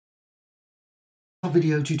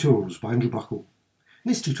Video Tutorials by Andrew Buckle. In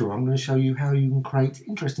this tutorial I'm going to show you how you can create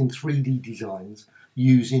interesting 3D designs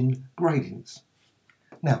using gradients.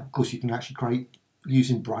 Now of course you can actually create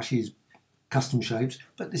using brushes, custom shapes,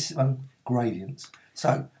 but this one gradients.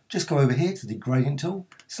 So just go over here to the gradient tool,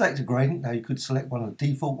 select a gradient. Now you could select one of the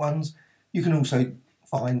default ones. You can also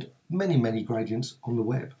find many gradients on the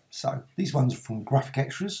web. So these ones are from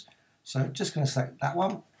Graphicxtras. So just going to select that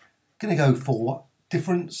one. Going to go for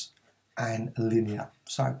difference and linear.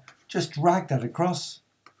 So just drag that across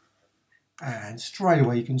and straight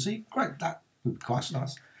away you can see, great, that would be quite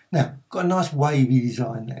nice. Now, got a nice wavy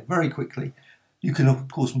design there, very quickly. You can of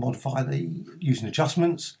course modify using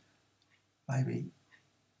adjustments, maybe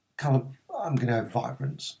colour, I'm going to have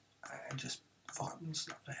vibrance, and just vibrance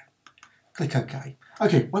up there. Click OK.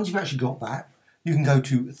 Okay, once you've actually got that, you can go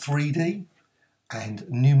to 3D and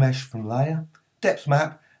new mesh from layer, depth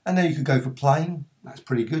map, and then you could go for plane, that's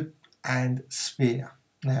pretty good, and sphere.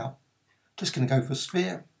 Now, just going to go for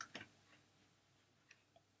sphere.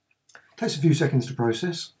 Takes a few seconds to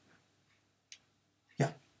process.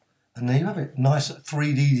 Yeah, and there you have it. Nice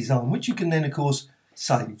 3D design, which you can then of course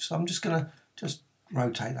save. So I'm just going to just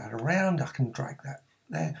rotate that around. I can drag that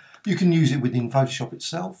there. You can use it within Photoshop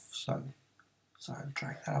itself. So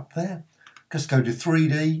drag that up there. Just go to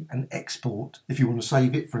 3D and export if you want to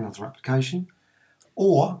save it for another application.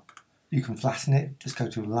 Or you can flatten it, just go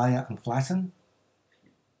to layer and flatten.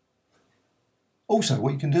 Also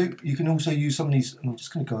what you can do, you can also use some of these, and I'm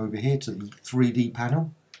just going to go over here to the 3D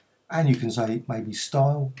panel, and you can say maybe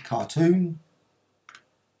style, cartoon,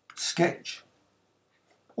 sketch,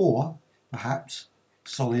 or perhaps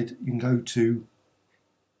solid. You can go to,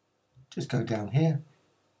 just go down here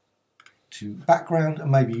to background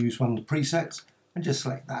and maybe use one of the presets and just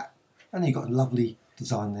select that. And you've got a lovely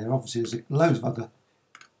design there. Obviously there's loads of other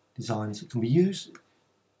designs that can be used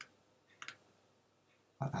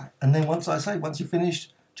like that. And then once you're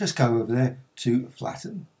finished, just go over there to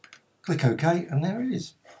flatten. Click OK, and there it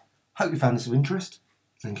is. Hope you found this of interest.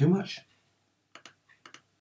 Thank you very much.